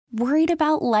Worried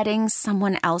about letting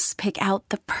someone else pick out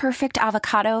the perfect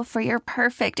avocado for your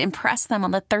perfect impress them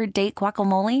on the third date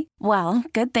guacamole? Well,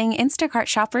 good thing Instacart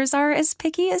shoppers are as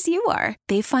picky as you are.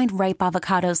 They find ripe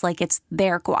avocados like it's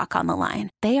their guac on the line.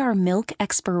 They are milk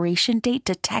expiration date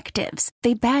detectives.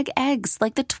 They bag eggs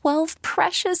like the 12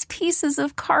 precious pieces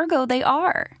of cargo they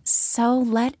are. So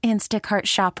let Instacart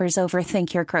shoppers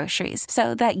overthink your groceries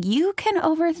so that you can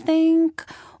overthink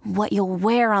what you'll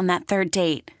wear on that third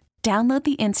date. Download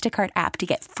the Instacart app to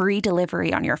get free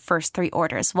delivery on your first 3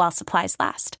 orders while supplies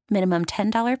last. Minimum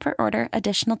 $10 per order.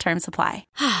 Additional terms apply.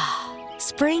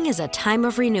 Spring is a time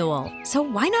of renewal, so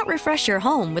why not refresh your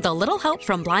home with a little help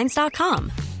from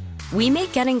Blinds.com? We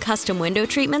make getting custom window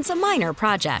treatments a minor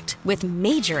project with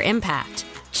major impact.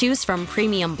 Choose from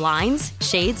premium blinds,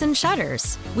 shades, and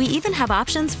shutters. We even have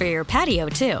options for your patio,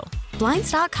 too.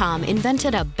 Blinds.com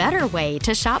invented a better way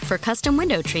to shop for custom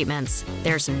window treatments.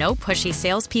 There's no pushy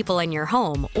salespeople in your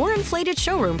home or inflated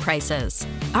showroom prices.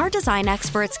 Our design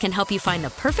experts can help you find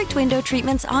the perfect window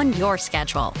treatments on your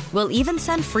schedule. We'll even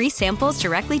send free samples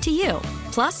directly to you.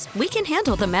 Plus, we can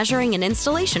handle the measuring and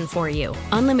installation for you.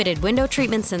 Unlimited window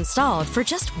treatments installed for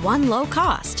just one low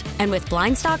cost. And with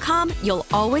Blinds.com, you'll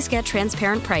always get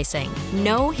transparent pricing.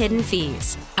 No hidden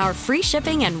fees. Our free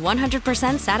shipping and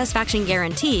 100% satisfaction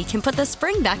guarantee can put the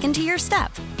spring back into your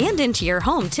step and into your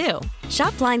home, too.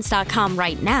 Shop Blinds.com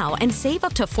right now and save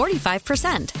up to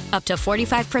 45%. Up to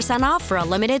 45% off for a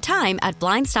limited time at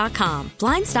Blinds.com.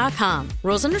 Blinds.com.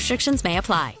 Rules and restrictions may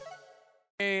apply.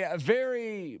 A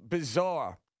very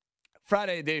bizarre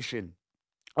Friday edition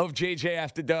of JJ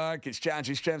After Dark. It's John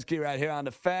Jastrzemski right here on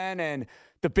the Fan. And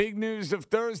the big news of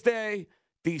Thursday,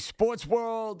 the sports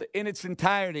world in its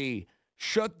entirety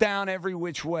shut down every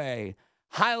which way,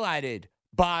 highlighted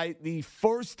by the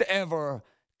first ever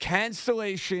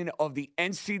cancellation of the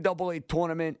NCAA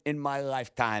tournament in my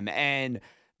lifetime. And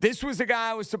this was a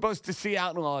guy I was supposed to see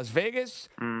out in Las Vegas.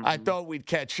 Mm-hmm. I thought we'd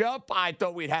catch up. I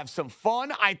thought we'd have some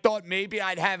fun. I thought maybe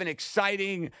I'd have an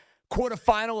exciting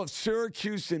quarterfinal of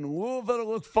Syracuse and Louisville to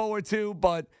look forward to.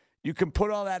 But you can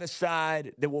put all that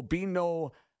aside. There will be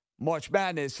no March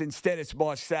Madness. Instead, it's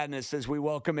March Sadness as we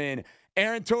welcome in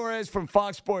Aaron Torres from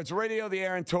Fox Sports Radio, the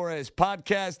Aaron Torres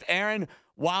podcast. Aaron,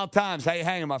 Wild Times. How you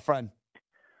hanging, my friend?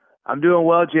 I'm doing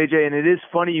well, JJ, and it is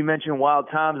funny you mentioned Wild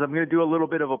Times. I'm going to do a little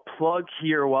bit of a plug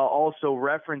here while also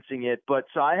referencing it. But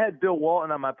so I had Bill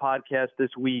Walton on my podcast this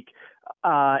week,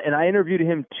 and I interviewed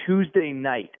him Tuesday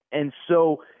night. And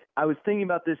so I was thinking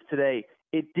about this today.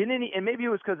 It didn't, and maybe it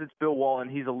was because it's Bill Walton,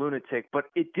 he's a lunatic, but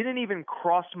it didn't even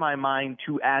cross my mind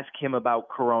to ask him about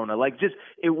Corona.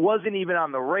 It wasn't even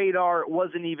on the radar. It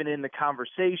wasn't even in the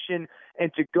conversation.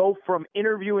 And to go from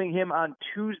interviewing him on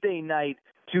Tuesday night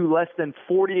to less than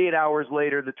 48 hours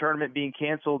later, the tournament being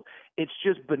canceled, it's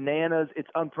just bananas. It's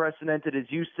unprecedented. As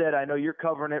you said, I know you're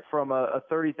covering it from a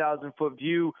 30,000-foot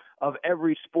view of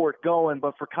every sport going,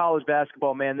 but for college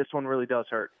basketball, man, this one really does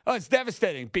hurt. Oh, it's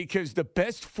devastating because the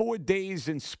best 4 days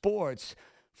in sports,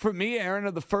 for me, Aaron,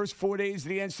 are the first 4 days of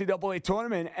the NCAA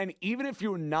tournament. And even if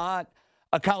you're not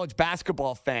a college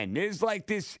basketball fan, there's like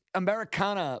this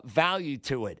Americana value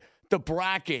to it. The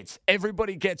brackets,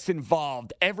 everybody gets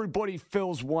involved. Everybody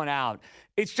fills one out.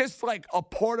 It's just like a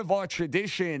part of our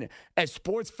tradition as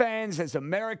sports fans, as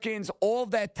Americans, all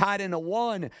of that tied into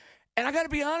one. And I got to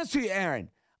be honest with you, Aaron,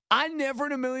 I never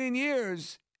in a million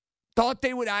years thought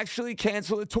they would actually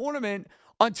cancel the tournament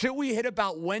until we hit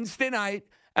about Wednesday night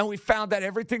and we found out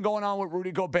everything going on with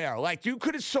Rudy Gobert. Like, you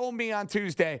could have sold me on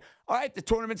Tuesday, all right, the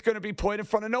tournament's going to be played in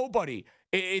front of nobody.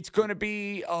 It's going to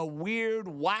be a weird,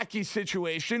 wacky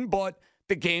situation, but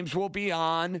the games will be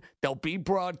on. They'll be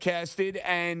broadcasted,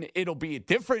 and it'll be a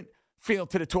different feel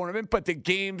to the tournament, but the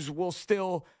games will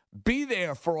still be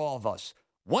there for all of us.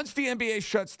 Once the NBA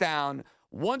shuts down,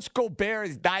 once Gobert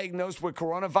is diagnosed with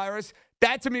coronavirus,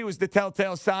 that to me was the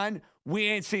telltale sign we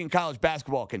ain't seeing college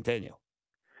basketball continue.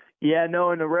 Yeah, no,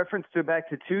 in the reference to back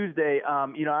to Tuesday, I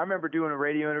remember doing a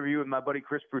radio interview with my buddy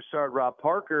Chris Broussard, Rob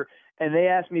Parker, and they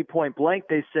asked me point blank,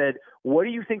 they said, what do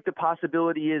you think the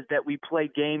possibility is that we play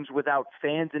games without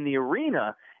fans in the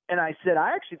arena? And I said,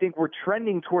 I actually think we're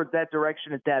trending towards that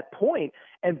direction at that point.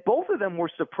 And both of them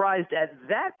were surprised at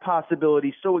that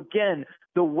possibility. So again,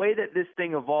 the way that this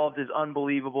thing evolved is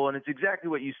unbelievable. And it's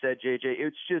exactly what you said,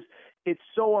 JJ. It's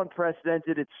so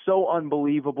unprecedented. It's so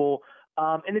unbelievable.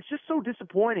 And it's just so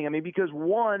disappointing. I mean, because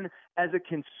one, as a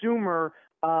consumer,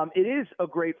 it is a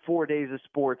great 4 days of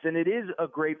sports, and it is a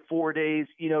great 4 days,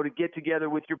 to get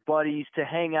together with your buddies, to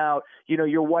hang out.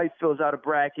 Your wife fills out a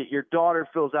bracket, your daughter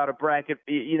fills out a bracket,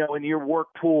 in your work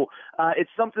pool. It's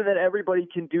something that everybody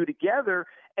can do together.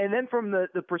 And then from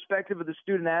the perspective of the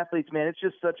student athletes, man, it's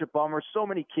just such a bummer. So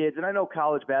many kids, and I know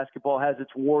college basketball has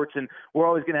its warts, and we're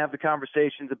always going to have the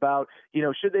conversations about,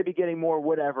 should they be getting more,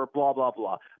 whatever, blah, blah,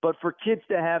 blah. But for kids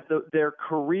to have their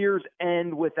careers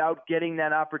end without getting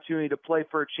that opportunity to play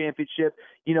for a championship,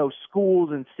 schools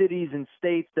and cities and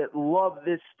states that love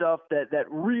this stuff, that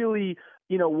really –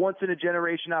 once in a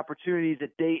generation opportunities at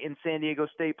Dayton, San Diego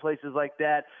State, places like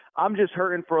that. I'm just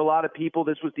hurting for a lot of people.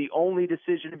 This was the only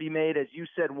decision to be made. As you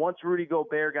said, once Rudy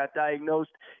Gobert got diagnosed,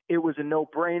 it was a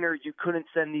no-brainer. You couldn't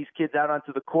send these kids out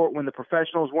onto the court when the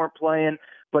professionals weren't playing.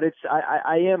 But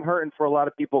I am hurting for a lot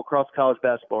of people across college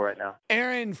basketball right now.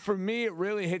 Aaron, for me, it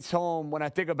really hits home when I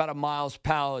think about a Miles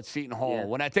Powell at Seton Hall. Yeah.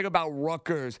 When I think about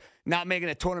Rutgers not making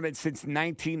a tournament since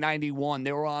 1991,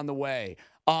 they were on the way.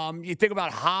 You think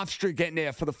about Hofstra getting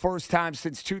there for the first time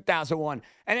since 2001.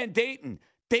 And then Dayton.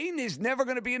 Dayton is never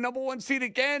going to be a number one seed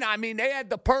again. I mean, they had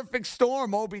the perfect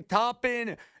storm. Obi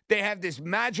Toppin. They have this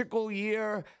magical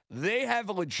year. They have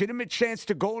a legitimate chance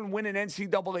to go and win an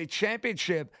NCAA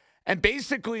championship. And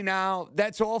basically now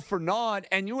that's all for naught.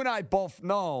 And you and I both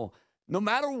know, no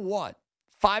matter what,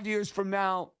 5 years from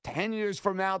now, 10 years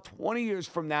from now, 20 years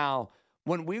from now,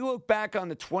 when we look back on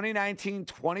the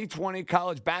 2019-2020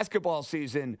 college basketball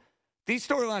season, these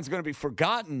storylines are going to be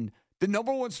forgotten. The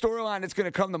number one storyline that's going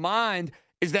to come to mind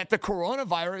is that the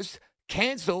coronavirus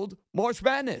canceled March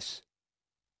Madness.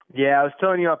 Yeah, I was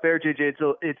telling you off air, JJ,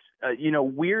 it's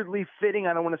weirdly fitting.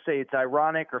 I don't want to say it's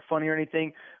ironic or funny or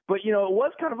anything, but, it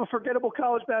was kind of a forgettable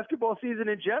college basketball season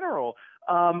in general,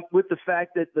 with the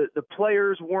fact that the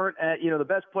players weren't the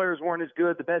best players weren't as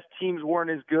good, the best teams weren't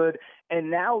as good,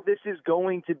 and now this is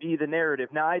going to be the narrative.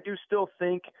 Now, I do still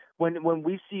think when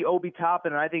we see Obi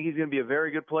Toppin, and I think he's going to be a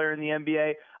very good player in the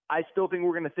NBA, I still think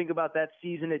we're going to think about that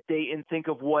season at Dayton, think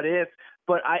of what if.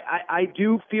 But I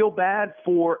do feel bad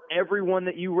for everyone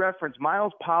that you referenced.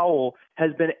 Miles Powell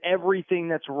has been everything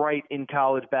that's right in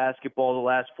college basketball the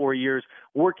last 4 years,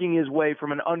 working his way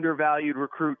from an undervalued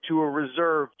recruit to a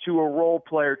reserve, to a role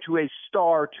player, to a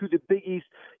star, to the Big East,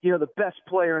 the best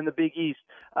player in the Big East.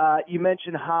 You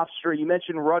mentioned Hofstra. You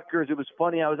mentioned Rutgers. It was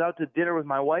funny. I was out to dinner with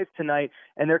my wife tonight,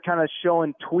 and they're kind of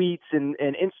showing tweets and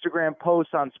Instagram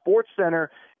posts on SportsCenter.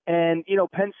 And,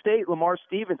 Penn State, Lamar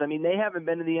Stevens, I mean, they haven't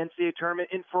been in the NCAA tournament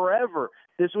in forever.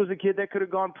 This was a kid that could have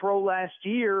gone pro last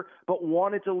year, but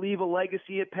wanted to leave a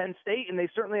legacy at Penn State, and they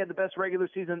certainly had the best regular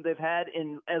season they've had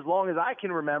in as long as I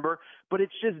can remember, but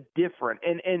it's just different.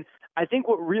 And I think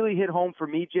what really hit home for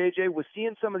me, JJ, was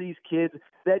seeing some of these kids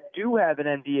that do have an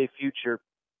NBA future.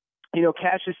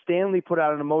 Cassius Stanley put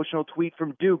out an emotional tweet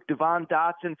from Duke, Devon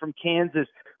Dotson from Kansas,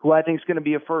 who I think is going to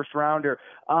be a first-rounder.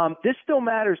 This still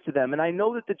matters to them, and I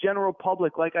know that the general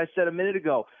public, like I said a minute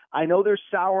ago, I know they're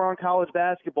sour on college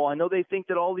basketball. I know they think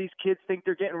that all these kids think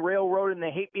they're getting railroaded and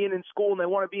they hate being in school and they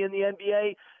want to be in the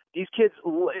NBA. These kids,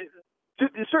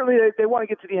 certainly they want to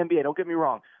get to the NBA, don't get me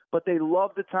wrong, but they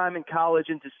love the time in college,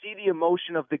 and to see the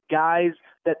emotion of the guys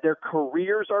that their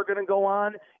careers are going to go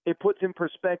on, it puts in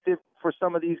perspective for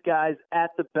some of these guys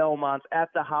at the Belmonts, at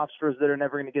the Hofstras that are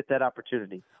never going to get that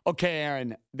opportunity. Okay,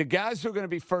 Aaron, the guys who are going to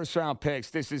be first-round picks,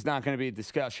 this is not going to be a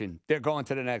discussion. They're going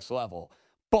to the next level.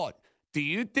 But do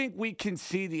you think we can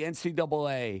see the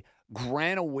NCAA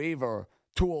grant a waiver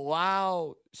to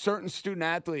allow certain student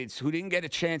athletes who didn't get a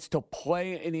chance to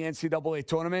play in the NCAA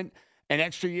tournament an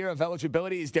extra year of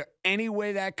eligibility? Is there any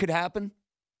way that could happen?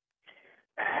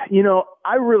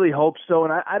 I really hope so,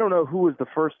 and I don't know who was the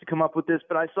first to come up with this,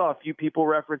 but I saw a few people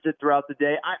reference it throughout the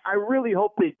day. I really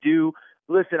hope they do.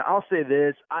 Listen, I'll say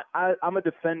this. I'm a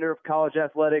defender of college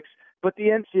athletics, but the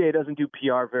NCAA doesn't do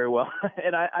PR very well,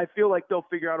 and I feel like they'll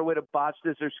figure out a way to botch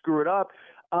this or screw it up.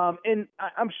 And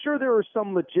I'm sure there are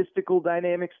some logistical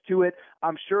dynamics to it.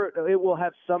 I'm sure it will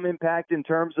have some impact in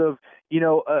terms of,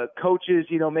 coaches,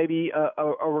 maybe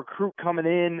a recruit coming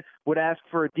in would ask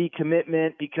for a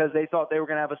decommitment because they thought they were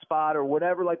going to have a spot or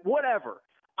whatever, whatever.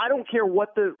 I don't care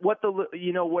whatever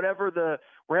the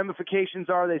ramifications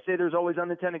are. They say there's always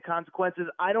unintended consequences.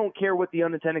 I don't care what the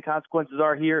unintended consequences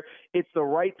are here. It's the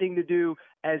right thing to do.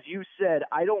 As you said,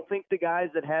 I don't think the guys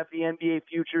that have the NBA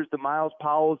futures, the Miles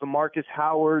Powells, the Marcus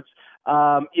Howards,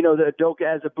 the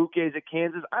Udoka Azubukes at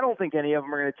Kansas, I don't think any of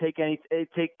them are going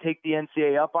to take the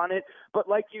NCAA up on it. But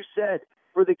like you said,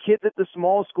 for the kids at the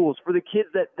small schools, for the kids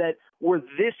that were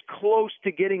this close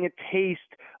to getting a taste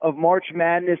of March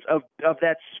Madness, of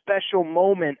that special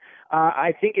moment,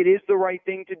 I think it is the right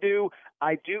thing to do.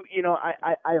 I do,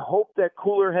 I hope that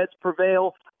cooler heads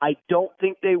prevail. I don't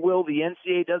think they will. The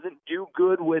NCAA doesn't do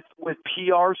good with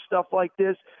PR stuff like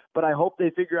this. but I hope they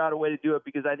figure out a way to do it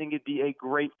because I think it'd be a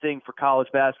great thing for college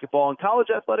basketball and college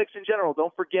athletics in general.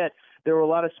 Don't forget, there were a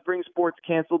lot of spring sports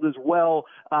canceled as well,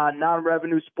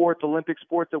 non-revenue sports, Olympic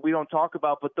sports that we don't talk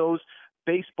about, but those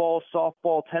baseball,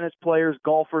 softball, tennis players,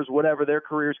 golfers, whatever, their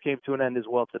careers came to an end as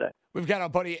well today. We've got our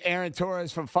buddy Aaron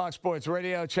Torres from Fox Sports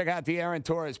Radio. Check out the Aaron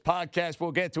Torres podcast.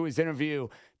 We'll get to his interview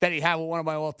that he had with one of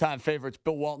my all-time favorites,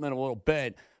 Bill Walton, in a little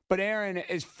bit. But, Aaron,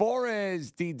 as far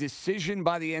as the decision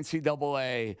by the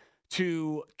NCAA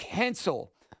to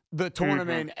cancel the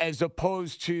tournament as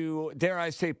opposed to, dare I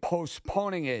say,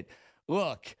 postponing it,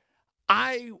 look,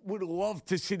 I would love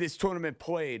to see this tournament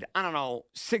played, I don't know,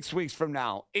 6 weeks from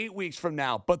now, 8 weeks from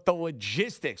now. But the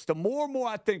logistics, the more and more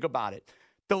I think about it,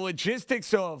 the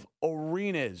logistics of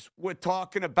arenas, we're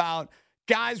talking about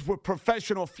guys with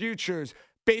professional futures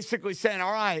basically saying,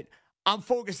 all right, I'm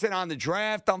focusing on the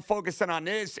draft. I'm focusing on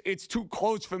this. It's too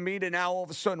close for me to now all of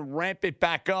a sudden ramp it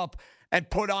back up and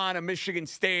put on a Michigan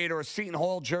State or a Seton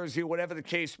Hall jersey, whatever the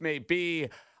case may be.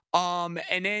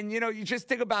 And then, you just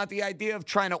think about the idea of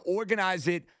trying to organize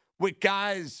it with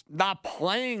guys not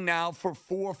playing now for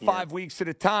 4 or 5 weeks at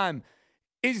a time.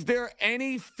 Is there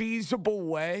any feasible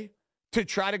way to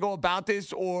try to go about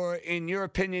this? Or in your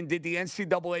opinion, did the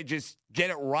NCAA just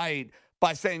get it right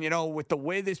by saying, with the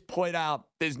way this played out,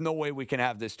 there's no way we can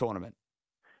have this tournament?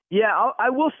 Yeah, I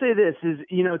will say this is,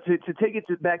 to take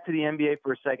it back to the NBA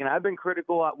for a second, I've been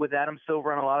critical with Adam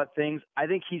Silver on a lot of things. I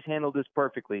think he's handled this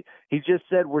perfectly. He just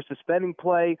said we're suspending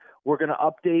play. We're going to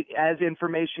update as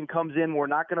information comes in. We're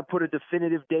not going to put a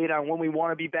definitive date on when we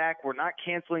want to be back. We're not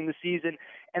canceling the season.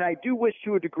 And I do wish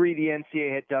to a degree the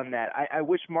NCAA had done that. I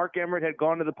wish Mark Emmert had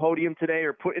gone to the podium today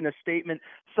or put in a statement,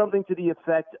 something to the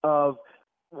effect of,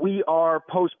 we are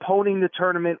postponing the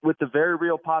tournament with the very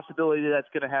real possibility that's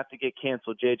going to have to get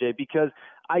canceled, JJ, because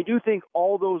I do think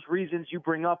all those reasons you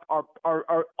bring up are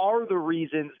the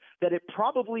reasons that it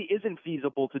probably isn't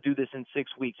feasible to do this in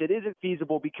 6 weeks. It isn't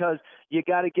feasible because you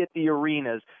got to get the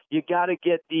arenas. You got to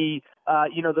get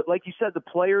like you said, the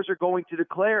players are going to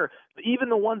declare. Even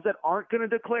the ones that aren't going to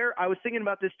declare, I was thinking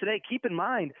about this today. Keep in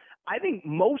mind, I think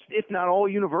most, if not all,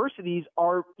 universities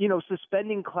are,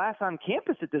 suspending class on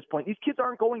campus at this point. These kids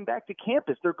aren't going back to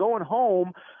campus. They're going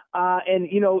home. And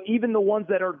even the ones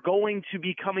that are going to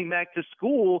be coming back to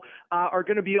school are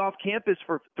going to be off campus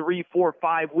for 3, 4,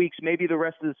 5 weeks, maybe the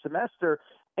rest of the semester.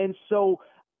 And so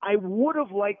I would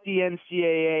have liked the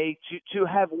NCAA to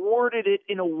have worded it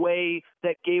in a way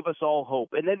that gave us all hope.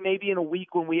 And then maybe in a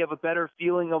week when we have a better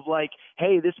feeling of like,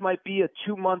 hey, this might be a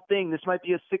 2-month thing, this might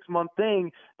be a 6-month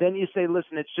thing, then you say,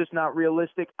 listen, it's just not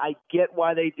realistic. I get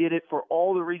why they did it for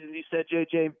all the reasons you said,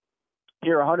 JJ.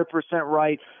 You're 100%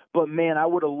 right. But, man, I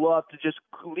would have loved to just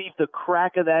leave the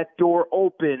crack of that door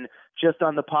open just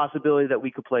on the possibility that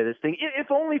we could play this thing, if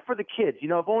only for the kids,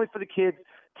 if only for the kids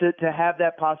to have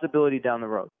that possibility down the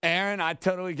road. Aaron, I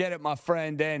totally get it, my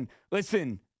friend. And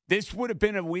listen, this would have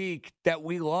been a week that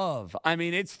we love. I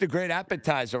mean, it's the great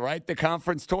appetizer, right? The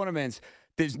conference tournaments.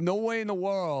 There's no way in the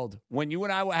world, when you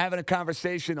and I were having a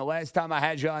conversation the last time I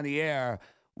had you on the air,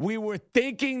 we were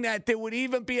thinking that there would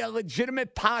even be a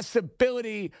legitimate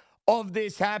possibility of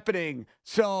this happening.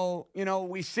 So,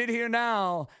 we sit here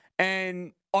now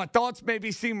and our thoughts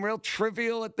maybe seem real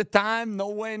trivial at the time. No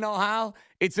way, no how.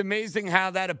 It's amazing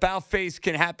how that about face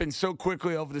can happen so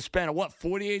quickly over the span of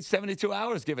 48, 72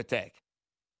 hours, give or take.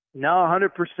 No,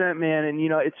 100%, man. And,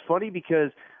 it's funny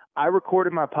because I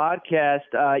recorded my podcast,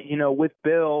 with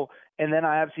Bill, and then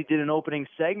I obviously did an opening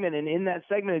segment. And in that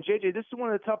segment, and JJ, this is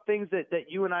one of the tough things that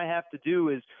you and I have to do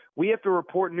is we have to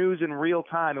report news in real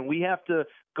time, and we have to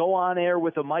go on air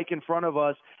with a mic in front of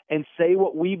us and say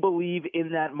what we believe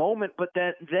in that moment. But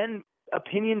then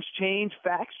opinions change,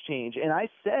 facts change. And I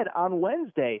said on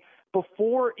Wednesday,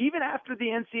 before, even after the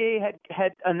NCAA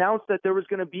had announced that there was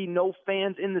going to be no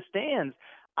fans in the stands,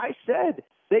 I said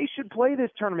they should play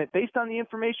this tournament based on the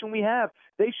information we have.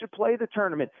 They should play the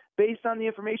tournament based on the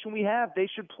information we have. They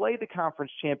should play the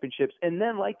conference championships. And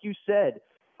then, like you said,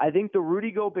 I think the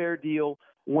Rudy Gobert deal,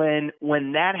 when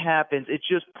that happens, it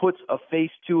just puts a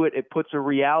face to it. It puts a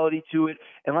reality to it.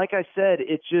 And like I said,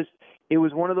 it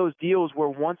was one of those deals where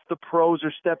once the pros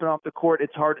are stepping off the court,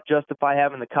 it's hard to justify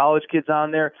having the college kids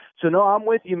on there. So, no, I'm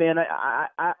with you, man.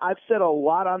 I've said a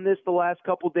lot on this the last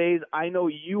couple of days. I know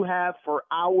you have for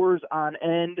hours on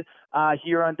end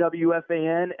here on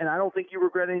WFAN, and I don't think you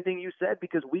regret anything you said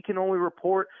because we can only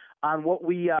report on what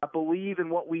we believe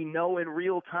and what we know in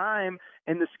real time.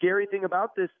 And the scary thing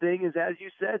about this thing is, as you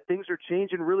said, things are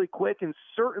changing really quick, and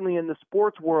certainly in the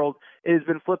sports world, it has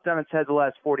been flipped on its head the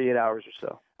last 48 hours or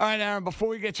so. All right, Aaron, before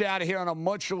we get you out of here on a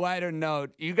much lighter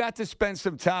note, you got to spend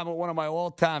some time with one of my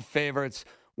all-time favorites,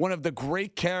 one of the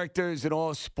great characters in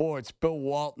all sports, Bill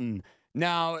Walton.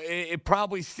 Now, it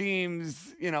probably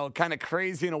seems, kind of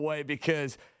crazy in a way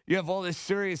because you have all this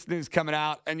serious news coming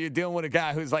out and you're dealing with a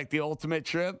guy who's like the ultimate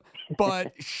trip.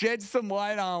 But shed some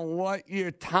light on what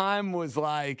your time was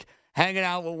like hanging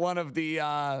out with one of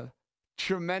the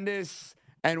tremendous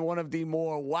and one of the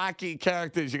more wacky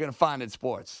characters you're going to find in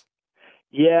sports.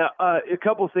 Yeah, a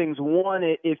couple things. One,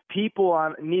 if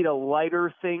people need a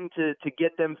lighter thing to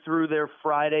get them through their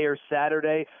Friday or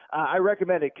Saturday, I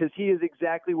recommend it because he is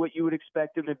exactly what you would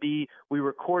expect him to be. We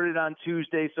recorded on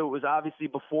Tuesday, so it was obviously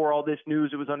before all this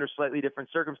news. It was under slightly different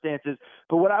circumstances.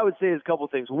 But what I would say is a couple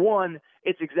things. One,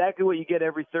 it's exactly what you get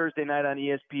every Thursday night on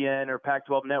ESPN or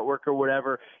Pac-12 Network or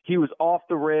whatever. He was off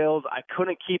the rails. I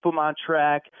couldn't keep him on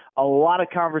track. A lot of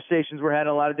conversations were had in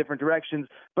a lot of different directions.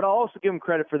 But I'll also give him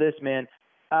credit for this, man.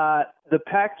 The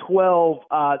Pac-12,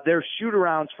 their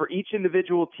shoot-arounds for each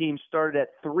individual team started at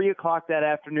 3 o'clock that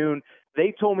afternoon.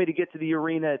 They told me to get to the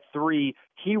arena at 3.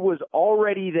 He was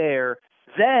already there.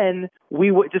 Then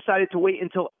we decided to wait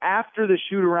until after the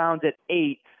shoot-arounds at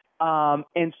 8.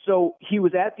 And so he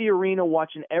was at the arena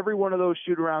watching every one of those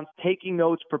shoot-arounds, taking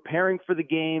notes, preparing for the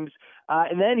games.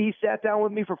 And then he sat down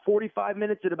with me for 45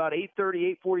 minutes at about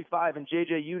 8:30, 8:45. And,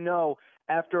 JJ,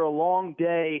 after a long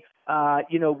day,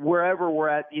 wherever we're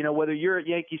at, whether you're at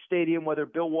Yankee Stadium, whether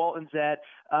Bill Walton's at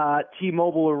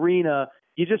T-Mobile Arena,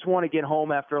 you just want to get home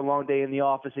after a long day in the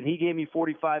office. And he gave me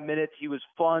 45 minutes. He was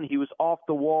fun. He was off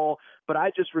the wall. But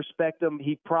I just respect him.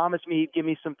 He promised me he'd give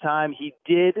me some time. He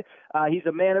did. He's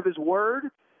a man of his word.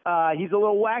 He's a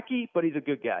little wacky, but he's a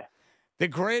good guy. The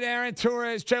great Aaron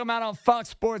Torres. Check him out on Fox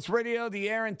Sports Radio, the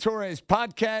Aaron Torres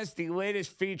podcast, the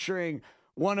latest featuring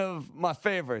one of my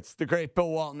favorites, the great Bill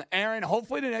Walton. Aaron,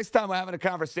 hopefully the next time we're having a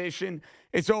conversation,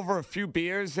 it's over a few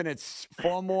beers and it's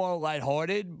far more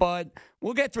lighthearted, but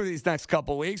we'll get through these next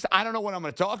couple of weeks. I don't know what I'm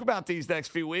going to talk about these next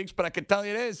few weeks, but I can tell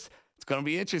you this, it's going to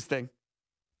be interesting.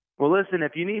 Well, listen,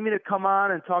 if you need me to come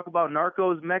on and talk about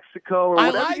Narcos Mexico or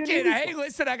whatever, I like it. Hey,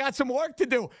 listen, I got some work to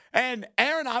do. And,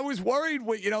 Aaron, I was worried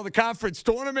with, the conference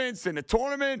tournaments and the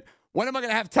tournament. When am I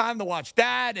going to have time to watch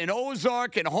that and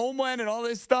Ozark and Homeland and all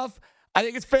this stuff? I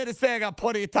think it's fair to say I got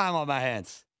plenty of time on my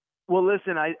hands. Well,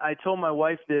 listen, I told my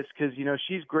wife this because,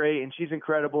 she's great and she's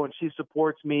incredible and she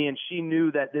supports me, and she knew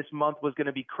that this month was going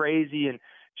to be crazy. And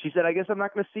she said, I guess I'm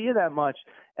not going to see you that much.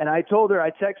 And I told her, I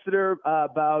texted her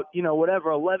about,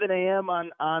 11 a.m.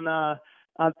 on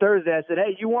Thursday. I said,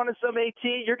 hey, you wanted some AT?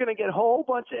 You're going to get a whole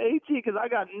bunch of AT because I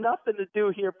got nothing to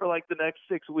do here for like the next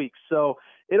 6 weeks. So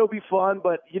it'll be fun.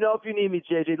 But, if you need me,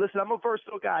 JJ, listen, I'm a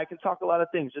versatile guy. I can talk a lot of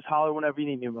things. Just holler whenever you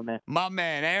need me, my man. My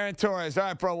man, Aaron Torres. All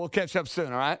right, bro, we'll catch up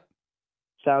soon, all right?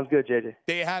 Sounds good, JJ.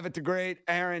 There you have it, the great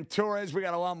Aaron Torres. We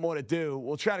got a lot more to do.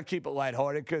 We'll try to keep it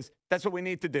lighthearted because that's what we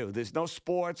need to do. There's no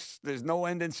sports. There's no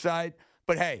end in sight.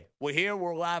 But, hey, we're here.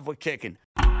 We're live. We're kicking.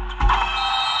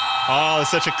 Oh, it's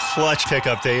such a clutch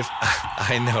pickup, Dave.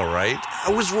 I know, right?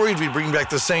 I was worried we'd bring back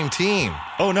the same team.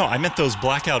 Oh, no, I meant those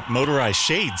blackout motorized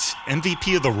shades.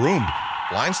 MVP of the room.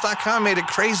 Blinds.com made it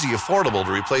crazy affordable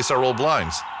to replace our old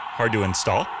blinds. Hard to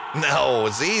install? No,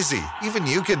 it's easy. Even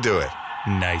you could do it.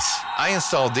 Nice. I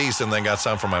installed these and then got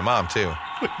some for my mom, too.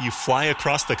 What, you fly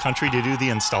across the country to do the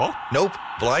install? Nope.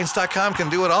 Blinds.com can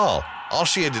do it all. All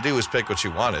she had to do was pick what she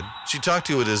wanted. She talked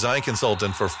to a design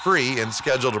consultant for free and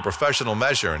scheduled a professional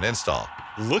measure and install.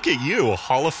 Look at you,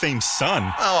 Hall of Fame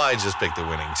son. Oh, I just picked the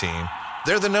winning team.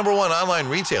 They're the #1 online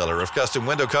retailer of custom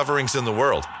window coverings in the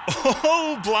world.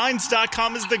 Oh,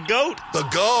 Blinds.com is the GOAT. The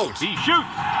GOAT! He shoots.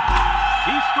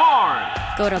 He scores.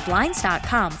 Go to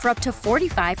Blinds.com for up to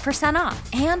 45% off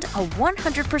and a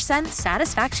 100%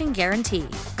 satisfaction guarantee.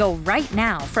 Go right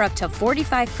now for up to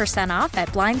 45% off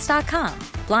at Blinds.com.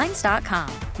 Blinds.com.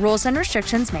 Rules and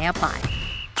restrictions may apply.